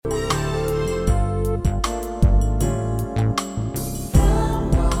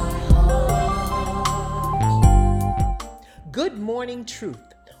morning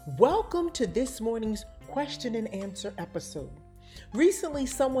truth. Welcome to this morning's question and answer episode. Recently,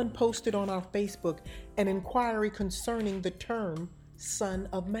 someone posted on our Facebook an inquiry concerning the term Son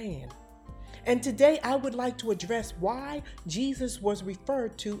of Man. And today I would like to address why Jesus was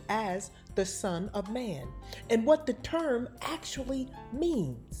referred to as the Son of Man and what the term actually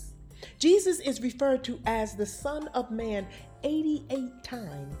means. Jesus is referred to as the Son of Man 88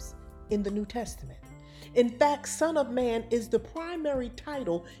 times in the New Testament. In fact, Son of Man is the primary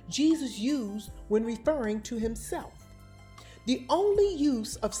title Jesus used when referring to himself. The only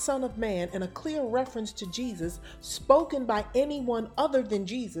use of Son of Man in a clear reference to Jesus spoken by anyone other than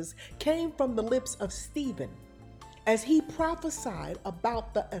Jesus came from the lips of Stephen, as he prophesied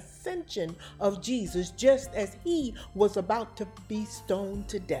about the ascension of Jesus just as he was about to be stoned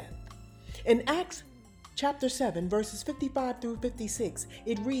to death. In Acts Chapter 7, verses 55 through 56,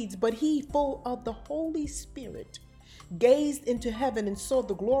 it reads, "But he, full of the Holy Spirit, gazed into heaven and saw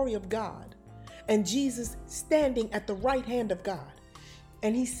the glory of God, and Jesus standing at the right hand of God.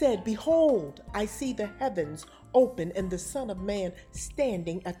 And he said, Behold, I see the heavens open and the Son of Man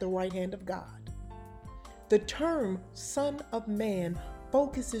standing at the right hand of God." The term Son of Man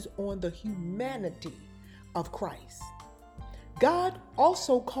focuses on the humanity of Christ. God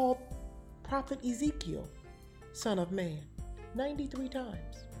also called Prophet Ezekiel Son of Man 93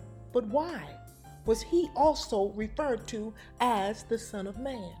 times. But why was he also referred to as the Son of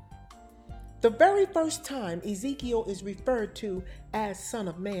Man? The very first time Ezekiel is referred to as Son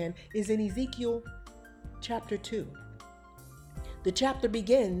of Man is in Ezekiel chapter 2. The chapter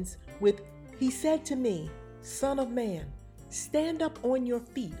begins with, "He said to me, Son of man, stand up on your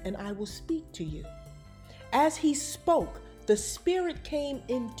feet and I will speak to you." As he spoke, the Spirit came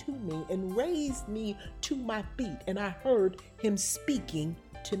into me and raised me to my feet, and I heard him speaking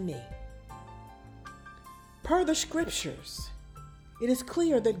to me. Per the scriptures, it is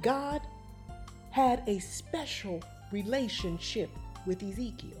clear that God had a special relationship with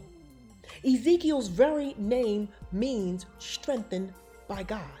Ezekiel. Ezekiel's very name means strengthened by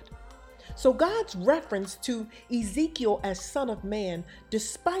God. So God's reference to Ezekiel as Son of Man,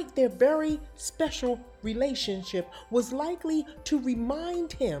 despite their very special relationship, was likely to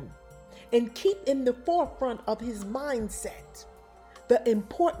remind him and keep in the forefront of his mindset the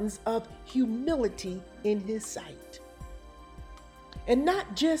importance of humility in his sight. And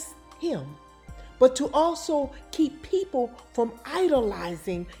not just him, but to also keep people from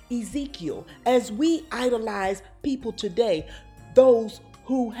idolizing Ezekiel as we idolize people today, those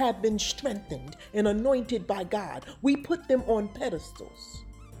who have been strengthened and anointed by God. We put them on pedestals.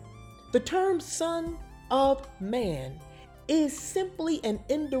 The term Son of Man is simply an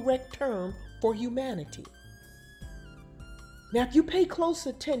indirect term for humanity. Now, if you pay close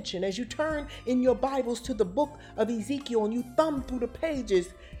attention as you turn in your Bibles to the book of Ezekiel and you thumb through the pages,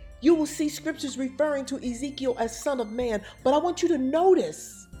 you will see scriptures referring to Ezekiel as Son of Man. But I want you to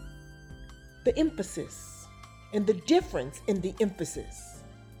notice the emphasis and the difference in the emphasis.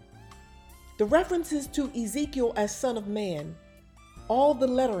 The references to Ezekiel as Son of Man, all the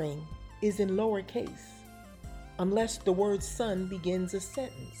lettering is in lowercase, unless the word son begins a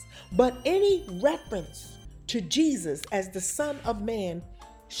sentence. But any reference to Jesus as the Son of Man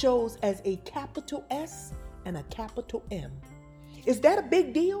shows as a capital S and a capital M. Is that a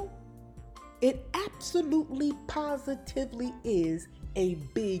big deal? It absolutely, positively is a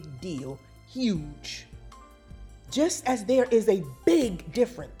big deal. Huge. Just as there is a big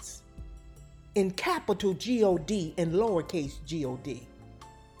difference in capital G-O-D and lowercase g-o-d.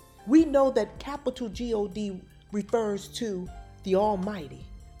 We know that capital G-O-D refers to the Almighty,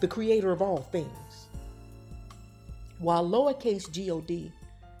 the creator of all things, while lowercase g-o-d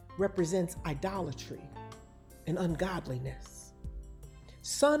represents idolatry and ungodliness.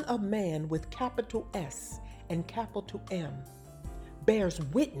 Son of Man with capital S and capital M bears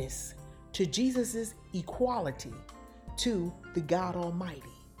witness to Jesus' equality to the God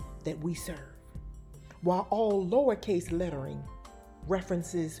Almighty that we serve, while all lowercase lettering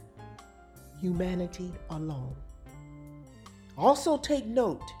references humanity alone. Also take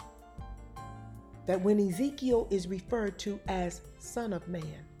note that when Ezekiel is referred to as Son of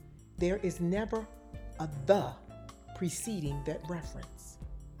Man, there is never a "the" preceding that reference.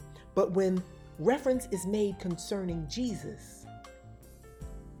 But when reference is made concerning Jesus,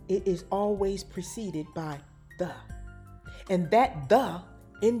 it is always preceded by "the." And that "the"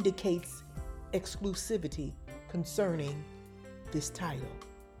 indicates exclusivity concerning this title.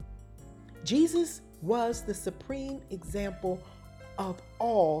 Jesus was the supreme example of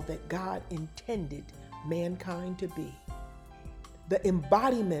all that God intended mankind to be, the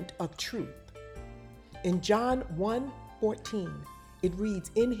embodiment of truth. In John 1, 14, it reads,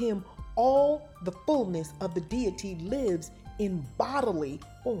 "In him all the fullness of the deity lives in bodily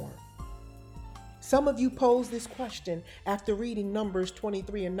form." Some of you pose this question after reading Numbers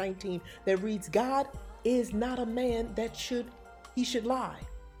 23 and 19 that reads, "God is not a man that he should lie."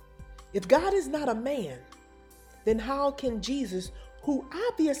 If God is not a man, then how can Jesus, who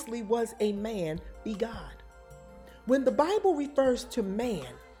obviously was a man, be God? When the Bible refers to man,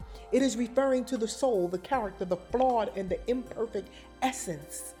 it is referring to the soul, the character, the flawed and the imperfect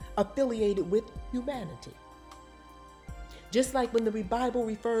essence affiliated with humanity. Just like when the Bible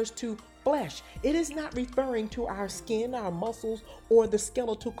refers to flesh, it is not referring to our skin, our muscles, or the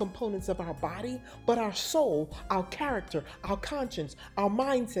skeletal components of our body, but our soul, our character, our conscience, our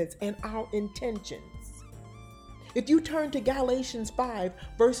mindsets, and our intentions. If you turn to Galatians 5,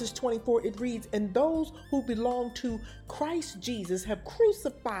 verses 24, it reads, "And those who belong to Christ Jesus have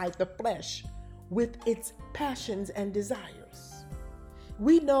crucified the flesh with its passions and desires."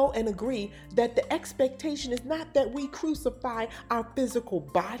 We know and agree that the expectation is not that we crucify our physical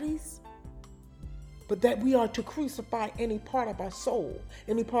bodies, but that we are to crucify any part of our soul,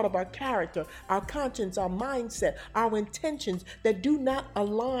 any part of our character, our conscience, our mindset, our intentions that do not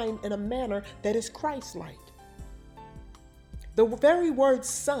align in a manner that is Christ-like. The very word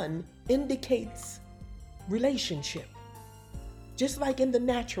son indicates relationship. Just like in the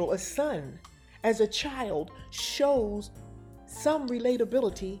natural, a son as a child shows some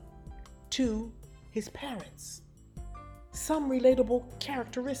relatability to his parents, some relatable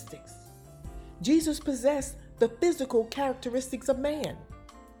characteristics. Jesus possessed the physical characteristics of man,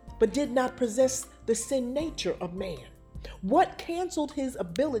 but did not possess the sin nature of man. What canceled his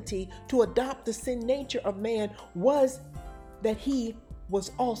ability to adopt the sin nature of man was that he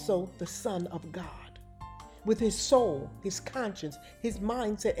was also the Son of God, with his soul, his conscience, his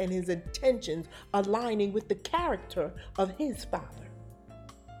mindset, and his intentions aligning with the character of his Father.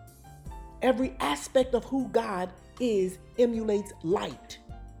 Every aspect of who God is emulates light.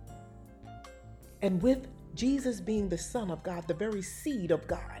 And with Jesus being the Son of God, the very seed of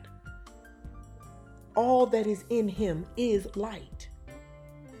God, all that is in him is light.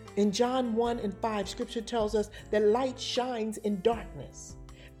 In John 1 and 5, scripture tells us that light shines in darkness,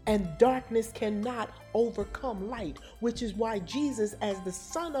 and darkness cannot overcome light, which is why Jesus, as the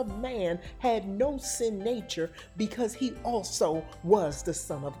Son of Man, had no sin nature, because he also was the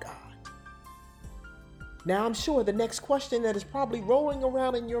Son of God. Now, I'm sure the next question that is probably rolling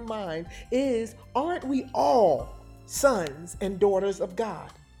around in your mind is, aren't we all sons and daughters of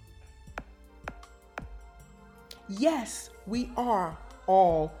God? Yes, we are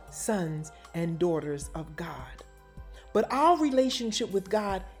all sons and daughters of God. But our relationship with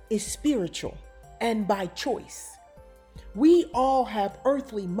God is spiritual and by choice. We all have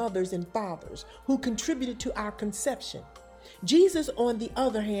earthly mothers and fathers who contributed to our conception. Jesus, on the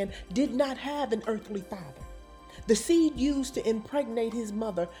other hand, did not have an earthly father. The seed used to impregnate his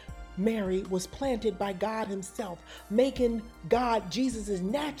mother, Mary, was planted by God himself, making God Jesus'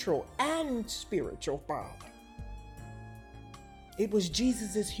 natural and spiritual father. It was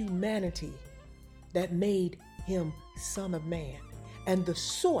Jesus' humanity that made him Son of Man, and the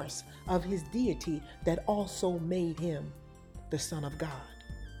source of his deity that also made him the Son of God.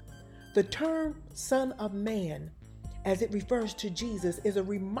 The term Son of Man, as it refers to Jesus, is a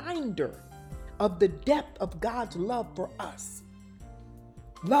reminder of the depth of God's love for us.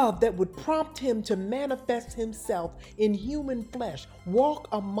 Love that would prompt him to manifest himself in human flesh, walk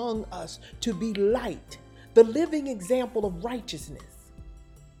among us, to be light, the living example of righteousness.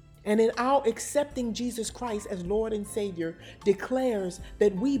 And in our accepting Jesus Christ as Lord and Savior, declares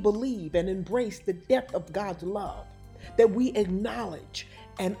that we believe and embrace the depth of God's love, that we acknowledge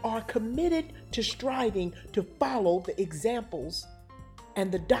and are committed to striving to follow the examples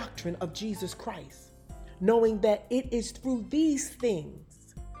and the doctrine of Jesus Christ, knowing that it is through these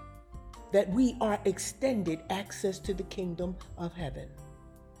things that we are extended access to the kingdom of heaven.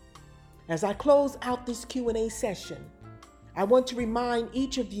 As I close out this Q&A session, I want to remind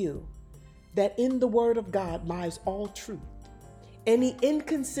each of you that in the Word of God lies all truth. Any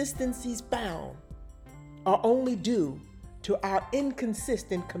inconsistencies found are only due to our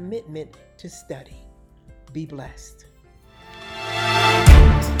inconsistent commitment to study. Be blessed.